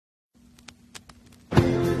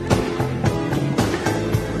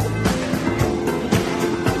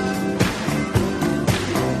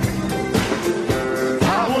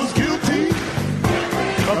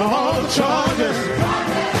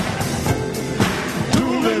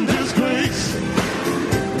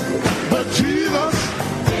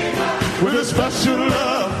special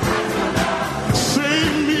love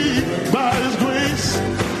saved me by his grace.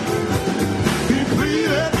 He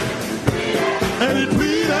pleaded and he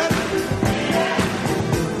pleaded.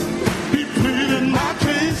 He pleaded my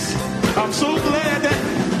case. I'm so glad that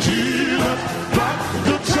Jesus dropped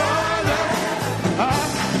the charge.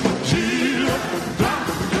 Jesus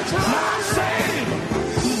dropped the charge.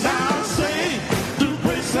 Now I'm saved through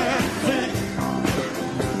grace and faith.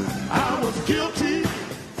 I was guilty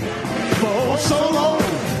for so long,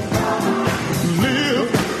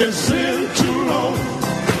 live in sin too long,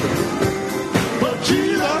 but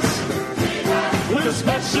Jesus, with a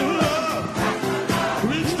special love,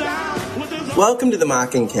 reached down with his... Welcome to the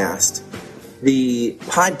Mockingcast, the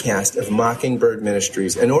podcast of Mockingbird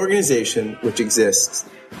Ministries, an organization which exists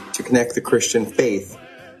to connect the Christian faith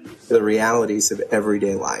to the realities of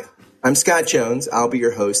everyday life. I'm Scott Jones. I'll be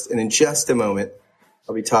your host, and in just a moment,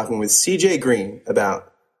 I'll be talking with CJ Green about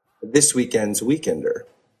this weekend's Weekender.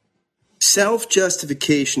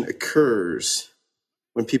 Self-justification occurs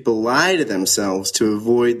when people lie to themselves to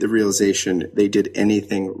avoid the realization they did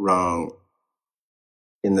anything wrong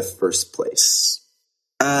in the first place.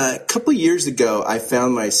 A couple years ago, I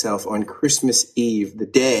found myself on Christmas Eve, the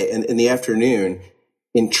day, in the afternoon,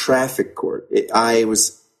 in traffic court. I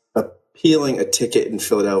was appealing a ticket in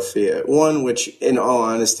Philadelphia, one which, in all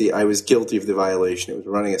honesty, I was guilty of the violation. It was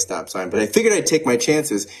running a stop sign, but I figured I'd take my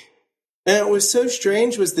chances. And it was so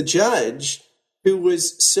strange was the judge who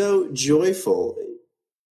was so joyful.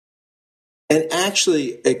 And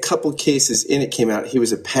actually, a couple cases in it came out. He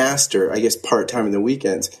was a pastor, I guess part-time in the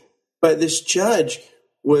weekends. But this judge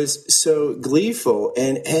was so gleeful.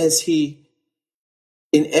 And as in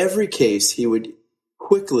every case, he would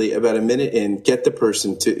quickly, about a minute in, get the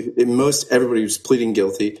person to, everybody was pleading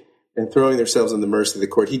guilty and throwing themselves on the mercy of the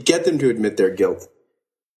court. He'd get them to admit their guilt.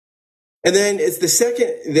 And then as the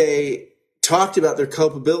second they talked about their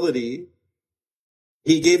culpability,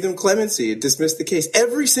 he gave them clemency and dismissed the case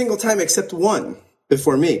every single time except one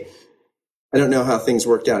before me. I don't know how things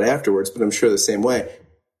worked out afterwards, but I'm sure the same way.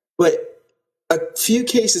 But a few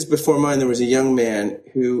cases before mine, there was a young man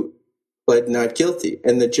who pled not guilty.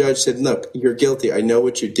 And the judge said, look, you're guilty. I know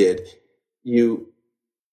what you did. You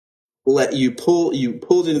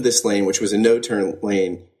pulled into this lane, which was a no-turn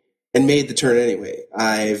lane, and made the turn anyway.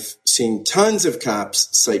 I've seen tons of cops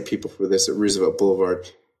cite people for this at Roosevelt Boulevard.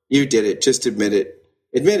 You did it. Just admit it.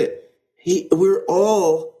 Admit it. We were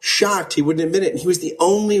all shocked he wouldn't admit it. And he was the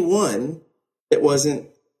only one that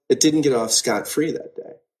didn't get off scot-free that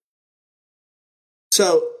day.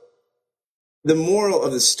 So the moral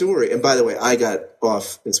of the story, and by the way, I got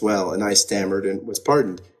off as well, and I stammered and was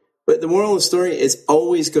pardoned. But the moral of the story is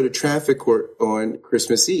always go to traffic court on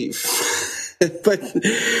Christmas Eve. But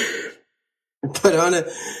on a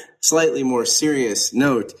slightly more serious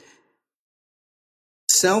note,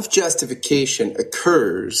 self-justification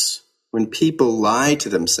occurs when people lie to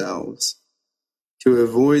themselves to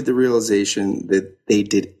avoid the realization that they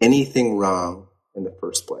did anything wrong in the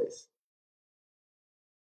first place.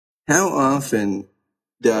 How often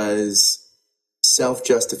does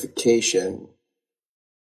self-justification,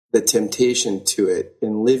 the temptation to it,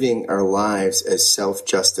 in living our lives as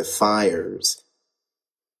self-justifiers,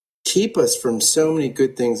 keep us from so many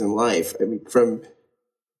good things in life? I mean, from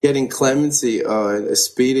getting clemency on a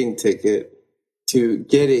speeding ticket to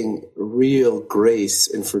getting real grace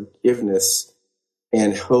and forgiveness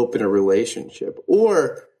and hope in a relationship,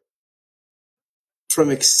 or from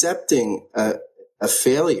accepting a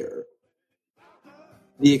failure,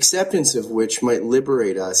 the acceptance of which might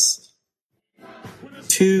liberate us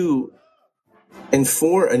to and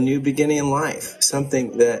for a new beginning in life,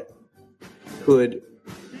 something that could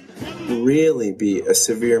really be a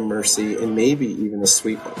severe mercy and maybe even a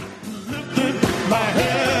sweet one.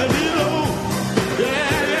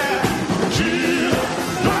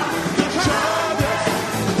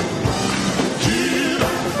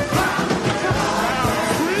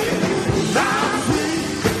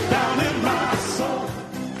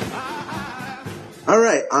 All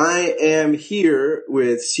right, I am here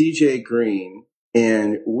with CJ Green,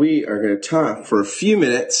 and we are going to talk for a few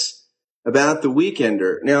minutes about the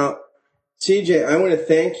Weekender. Now, CJ, I want to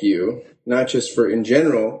thank you, not just for, in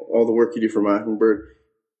general, all the work you do for Mockingbird,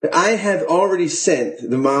 but I have already sent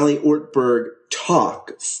the Molly Ortberg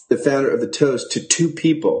talk, the founder of The Toast, to 2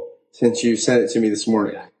 people since you sent it to me this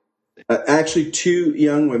morning. Actually, 2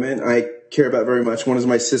 young women I care about very much. One is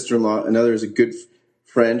my sister-in-law. Another is a good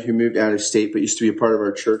friend who moved out of state but used to be a part of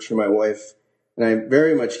our church, and my wife and I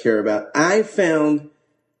very much care about. I found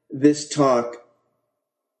this talk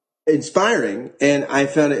inspiring, and I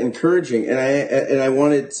found it encouraging, and I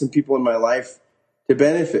wanted some people in my life to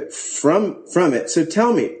benefit from it. So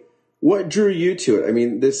tell me, what drew you to it? I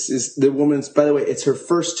mean, this is the woman's, by the way, it's her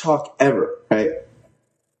first talk ever, right?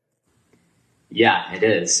 Yeah, it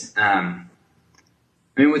is. I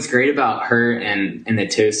mean, what's great about her and the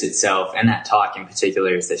toast itself and that talk in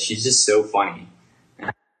particular is that she's just so funny.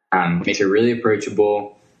 Makes her really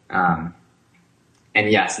approachable. And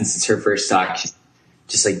yeah, since it's her first talk, she's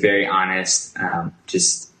just like very honest,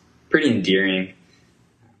 just pretty endearing.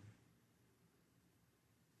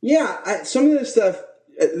 Yeah, some of this stuff,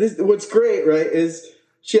 what's great, right, is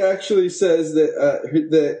she actually says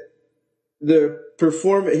that the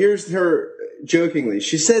performance, here's her jokingly,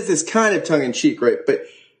 she says this kind of tongue-in-cheek, right, but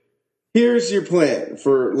here's your plan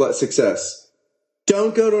for success.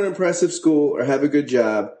 Don't go to an impressive school or have a good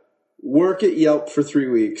job. Work at Yelp for 3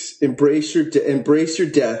 weeks. Embrace your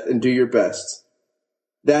death and do your best.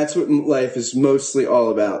 That's what life is mostly all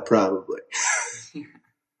about, probably.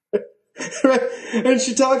 Right? And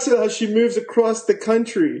she talks about how she moves across the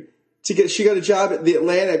country she got a job at the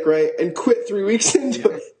Atlantic, right? And quit 3 weeks into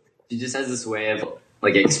it. She just has this way of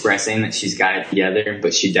like expressing that she's got it together,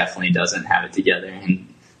 but she definitely doesn't have it together.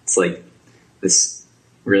 And it's like this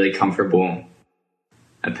really comfortable,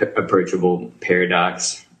 approachable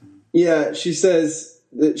paradox. Yeah, she says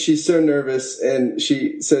that she's so nervous, and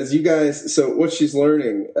she says, you guys, so what she's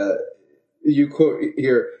learning, you quote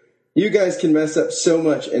here, you guys can mess up so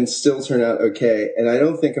much and still turn out okay, and I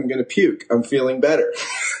don't think I'm going to puke. I'm feeling better.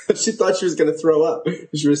 She thought she was going to throw up.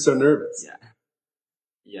 She was so nervous.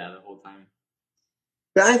 Yeah, the whole time.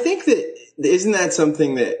 But I think that, isn't that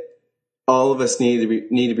something that all of us need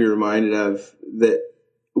to be reminded of, that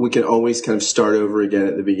we can always kind of start over again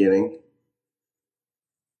at the beginning?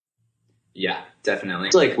 Yeah, definitely.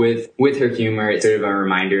 It's like with her humor, it's sort of a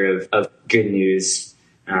reminder of good news.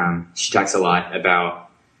 She talks a lot about,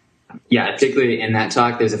 particularly in that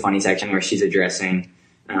talk, there's a funny section where she's addressing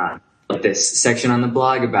like this section on the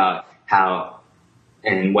blog about how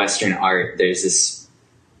in Western art, there's this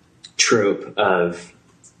trope of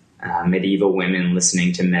medieval women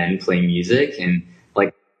listening to men play music, and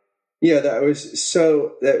like, yeah, that's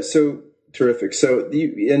so terrific. So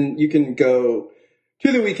you can go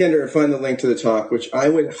to The Weekender and find the link to the talk, which I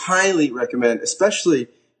would highly recommend, especially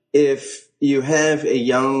if you have a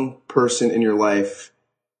young person in your life,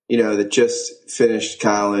 that just finished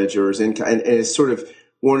college or is and is sort of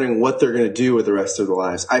wondering what they're going to do with the rest of their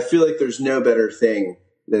lives. I feel like there's no better thing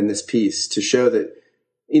than this piece to show that,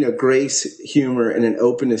 grace, humor, and an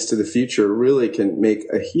openness to the future really can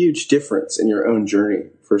make a huge difference in your own journey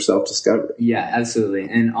for self-discovery. Yeah, absolutely.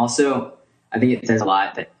 And also, I think it says a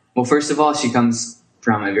lot that, well, first of all, she comes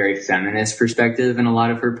from a very feminist perspective in a lot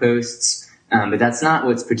of her posts. But that's not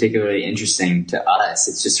what's particularly interesting to us.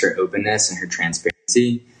 It's just her openness and her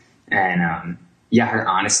transparency and, her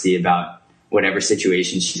honesty about whatever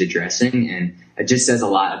situation she's addressing. And it just says a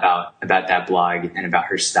lot about that blog and about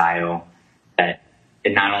her style, that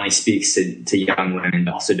it not only speaks to young women,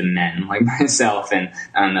 but also to men like myself and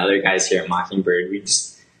the other guys here at Mockingbird.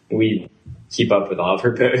 We keep up with all of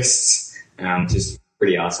her posts, which is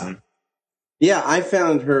pretty awesome. Yeah, I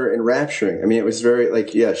found her enrapturing. I mean, it was very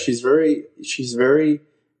she's very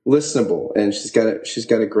listenable, and she's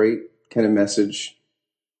got a great kind of message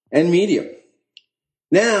and medium.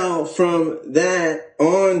 Now, from that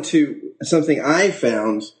on to something I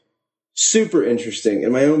found super interesting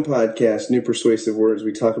in my own podcast, New Persuasive Words.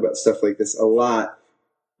 We talk about stuff like this a lot.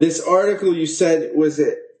 This article you said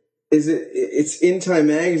it's in Time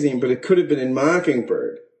Magazine, but it could have been in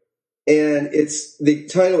Mockingbird. And the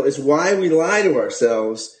title is Why We Lie to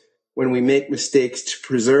Ourselves When We Make Mistakes to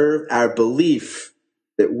Preserve Our Belief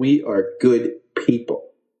That We Are Good People.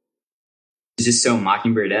 It's just so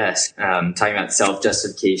Mockingbird-esque, talking about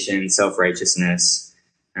self-justification, self-righteousness.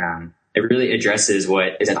 It really addresses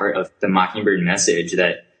what is at the heart of the Mockingbird message,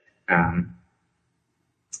 that,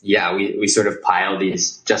 we sort of pile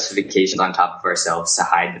these justifications on top of ourselves to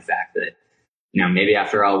hide the fact that, maybe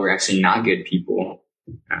after all, we're actually not good people.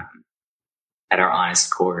 At our honest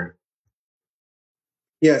core.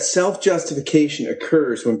 Yeah, self-justification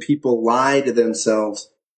occurs when people lie to themselves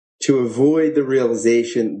to avoid the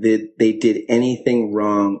realization that they did anything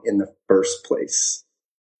wrong in the first place.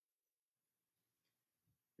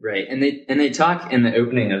 Right, and they talk in the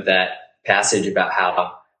opening of that passage about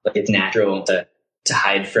how it's natural to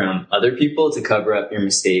hide from other people, to cover up your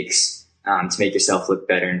mistakes, to make yourself look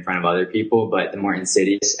better in front of other people. But the more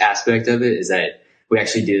insidious aspect of it is that we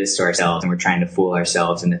actually do this to ourselves, and we're trying to fool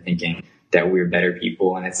ourselves into thinking that we're better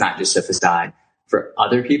people. And it's not just a facade for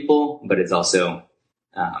other people, but it's also,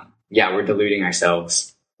 we're deluding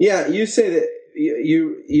ourselves. Yeah, you say that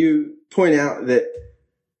you point out that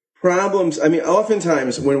problems, I mean,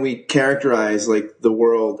 oftentimes when we characterize like the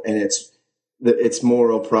world and its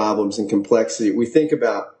moral problems and complexity, we think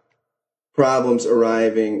about problems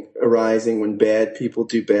arising when bad people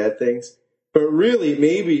do bad things. But really,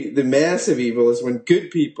 maybe the massive evil is when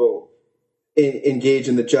good people engage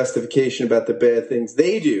in the justification about the bad things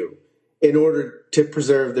they do in order to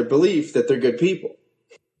preserve their belief that they're good people.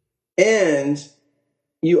 And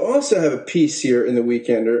you also have a piece here in The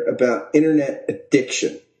Weekender about internet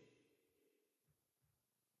addiction,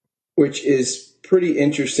 which is pretty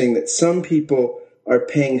interesting, that some people are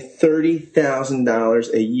paying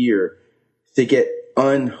 $30,000 a year to get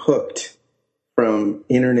unhooked from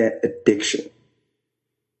internet addiction.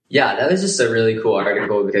 Yeah, that was just a really cool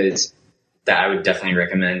article because that I would definitely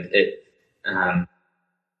recommend. It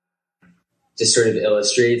just sort of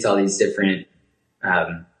illustrates all these different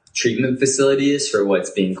treatment facilities for what's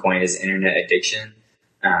being coined as internet addiction,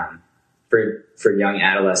 for young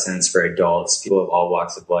adolescents, for adults, people of all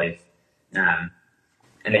walks of life. And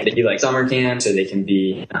they can be like summer camps, or they can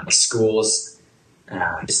be schools,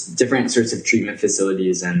 just different sorts of treatment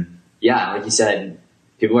facilities. And yeah, like you said,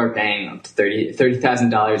 people are paying up to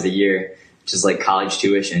 $30,000 a year, which is like college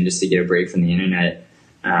tuition, just to get a break from the internet.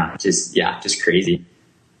 Just crazy.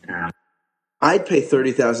 I'd pay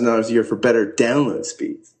 $30,000 a year for better download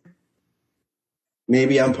speeds.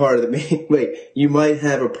 Maybe I'm part of the. Wait, you might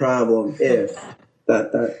have a problem if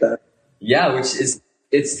that. Yeah,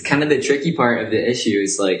 it's kind of the tricky part of the issue.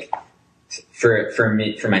 Is like for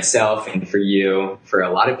me, for myself, and for you, for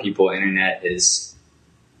a lot of people, internet is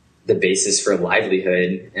the basis for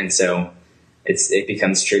livelihood, and so it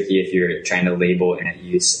becomes tricky if you're trying to label internet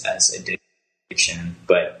use as addiction.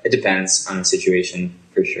 But it depends on the situation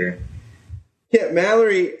for sure. Yeah,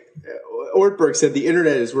 Mallory Ortberg said the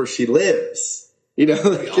internet is where she lives. You know,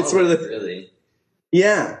 like it's one of the really.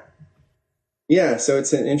 Yeah. Yeah, so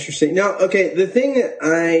it's an interesting. Now, okay, the thing that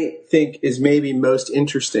I think is maybe most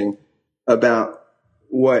interesting about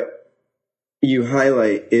what you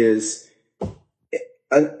highlight is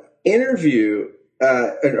an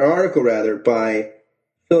article rather, by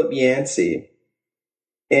Philip Yancey,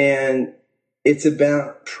 and it's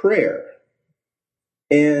about prayer.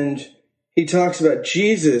 And he talks about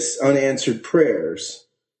Jesus' unanswered prayers.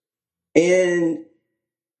 And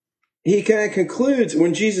he kind of concludes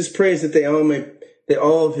when Jesus prays that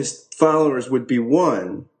all of his followers would be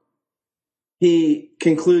one. He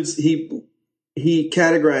concludes he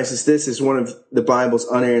categorizes this as one of the Bible's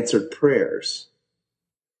unanswered prayers.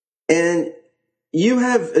 And you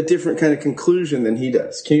have a different kind of conclusion than he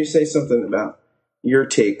does. Can you say something about your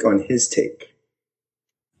take on his take?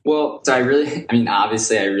 Well, so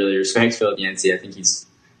obviously I really respect Philip Yancey. I think he's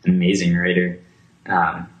an amazing writer.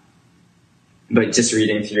 But just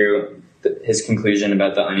reading through his conclusion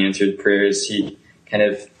about the unanswered prayers, he kind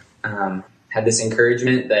of had this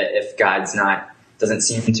encouragement that if God's doesn't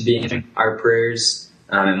seem to be answering our prayers,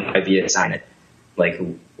 it might be a sign that, like,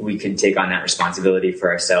 we could take on that responsibility for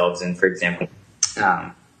ourselves. And for example,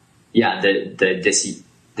 the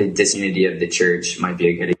disunity of the church might be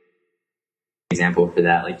a good example for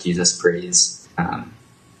that. Like Jesus prays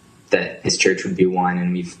that his church would be one,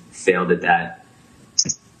 and we've failed at that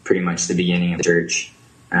since pretty much the beginning of the church,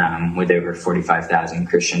 with over 45,000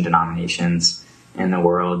 Christian denominations in the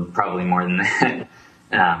world, probably more than that.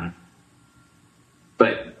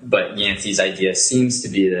 But Yancey's idea seems to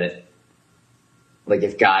be that, like,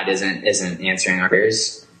 if God isn't answering our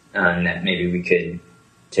prayers, that maybe we could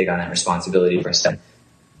take on that responsibility for us to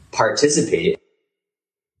participate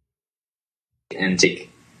and take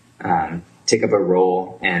up a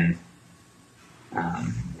role in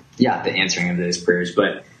the answering of those prayers.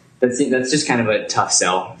 But that's just kind of a tough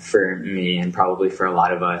sell for me, and probably for a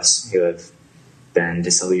lot of us who have been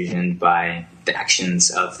disillusioned by the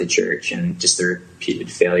actions of the church and just the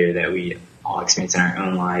repeated failure that we all experience in our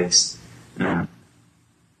own lives.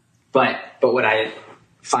 But what I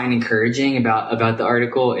find encouraging about the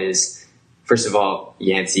article is, first of all,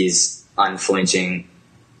 Yancey's unflinching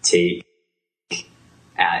take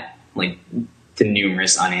at, like, the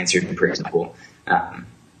numerous unanswered prayers of people, and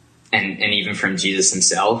even from Jesus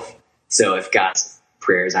himself. So if God's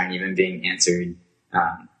prayers aren't even being answered,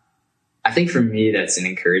 I think for me that's an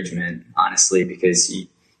encouragement, honestly, because you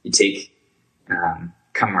take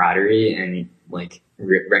camaraderie and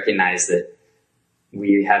recognize that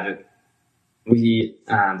we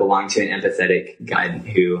belong to an empathetic God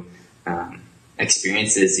who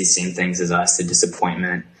experiences these same things as us, the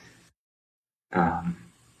disappointment.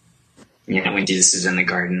 When Jesus is in the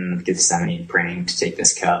Garden of Gethsemane praying to take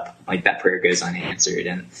this cup, like, that prayer goes unanswered.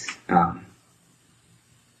 And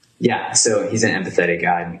so he's an empathetic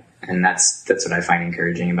God. And that's what I find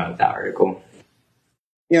encouraging about that article.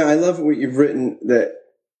 Yeah, I love what you've written, that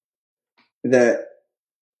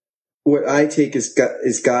what I take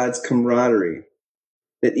is God's camaraderie,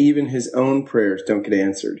 that even his own prayers don't get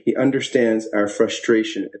answered. He understands our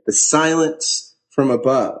frustration at the silence from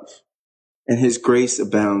above, and his grace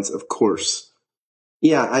abounds, of course.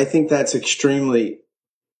 Yeah, I think that's I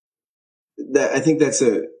think that's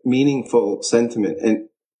a meaningful sentiment, and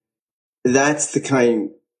that's the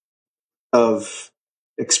kind of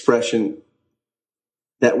expression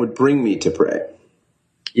that would bring me to pray.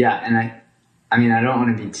 Yeah, and I mean, I don't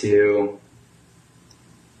want to be too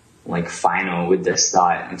final with this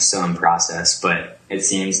thought. I'm still in process, but it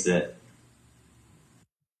seems that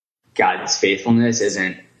God's faithfulness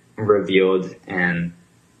isn't revealed in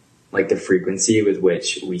the frequency with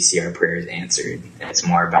which we see our prayers answered. It's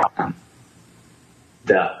more about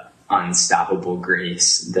the unstoppable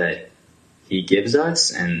grace that he gives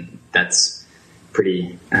us, and that's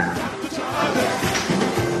pretty it's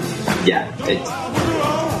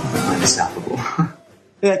unstoppable.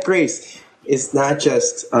 That grace is not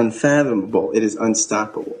just unfathomable, it is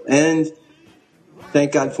unstoppable. And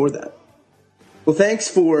thank God for that. Well, thanks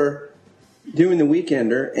for doing the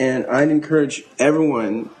Weekender, and I'd encourage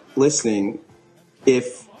everyone listening,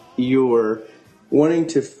 if you're wanting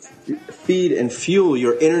to feed and fuel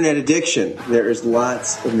your internet addiction, there is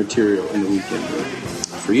lots of material in the Weekender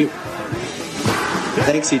for you.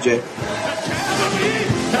 Thanks, CJ.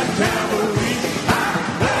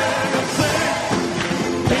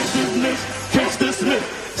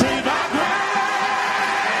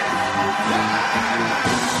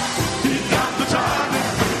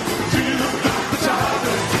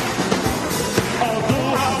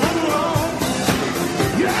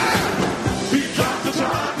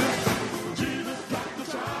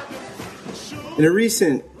 In a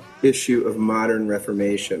recent issue of Modern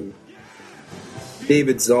Reformation,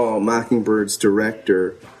 David Zoll, Mockingbird's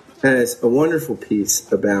director, has a wonderful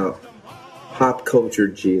piece about pop culture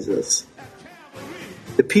Jesus.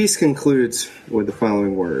 The piece concludes with the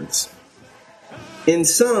following words. In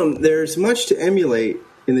some, there's much to emulate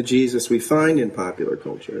in the Jesus we find in popular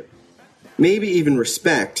culture. Maybe even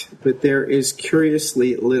respect, but there is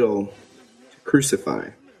curiously little to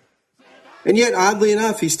crucify. And yet, oddly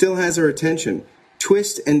enough, he still has our attention.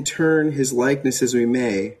 Twist and turn his likeness as we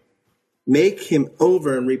may, make him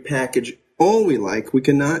over and repackage all we like, we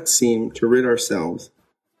cannot seem to rid ourselves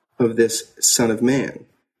of this Son of Man.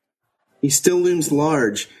 He still looms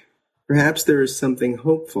large. Perhaps there is something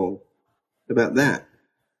hopeful about that.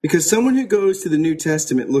 Because someone who goes to the New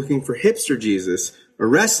Testament looking for hipster Jesus or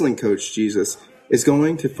wrestling coach Jesus is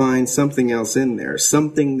going to find something else in there,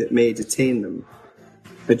 something that may detain them.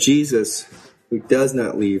 A Jesus who does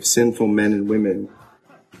not leave sinful men and women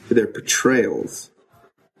to their portrayals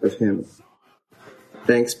of him.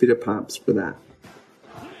 Thanks be to Pops for that.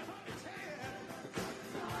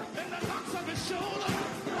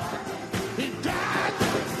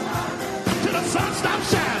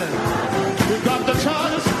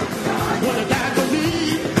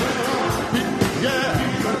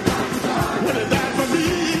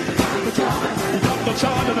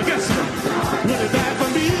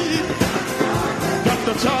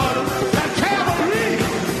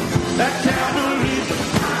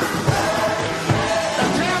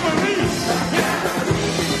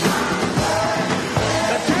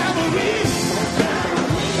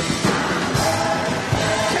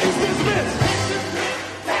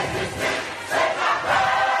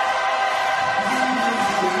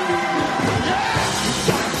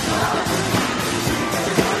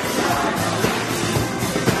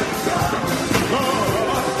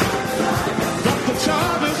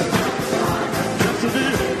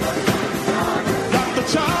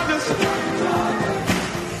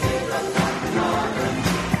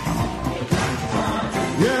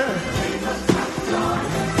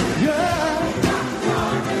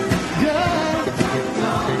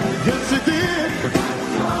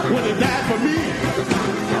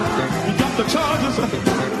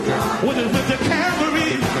 When it went to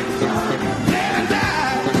Calvary, man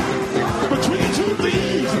died between two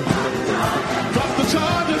thieves. Drop the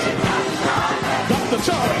charges, drop the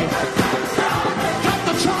charges, drop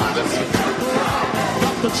the charges,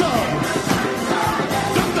 drop the charges,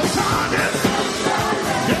 drop the charges.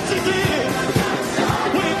 Yes, he did.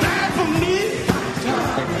 When he died for me,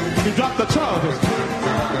 he dropped the charges.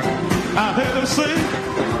 I heard him say,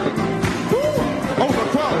 on the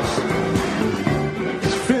cross.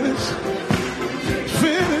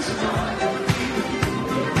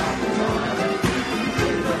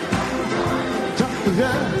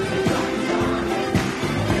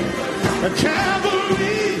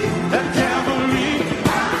 Calvary.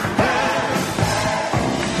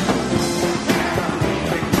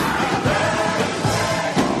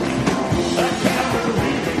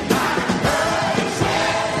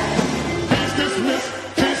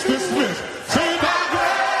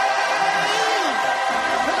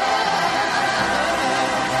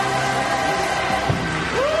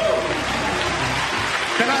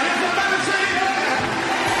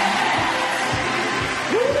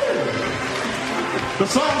 The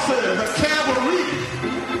song says, at Calvary,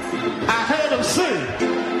 I heard him sing.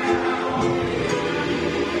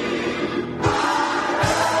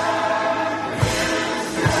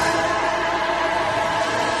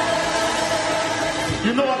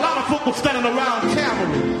 You know, a lot of folk were standing around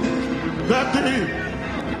Calvary that day.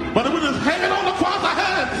 But it was just hanging on the cross. I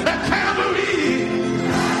heard it at Calvary.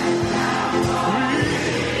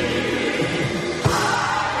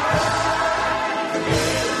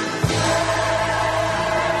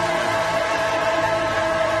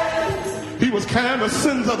 He was carrying the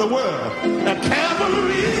sins of the world at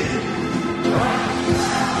Calvary.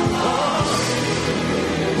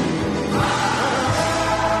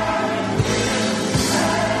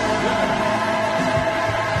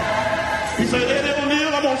 He said, Eddie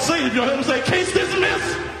O'Neill, I'm going to save you. He'll say, case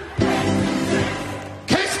dismissed.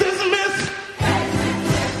 Case dismissed.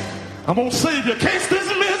 I'm going to save you. Case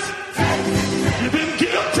dismissed. You've been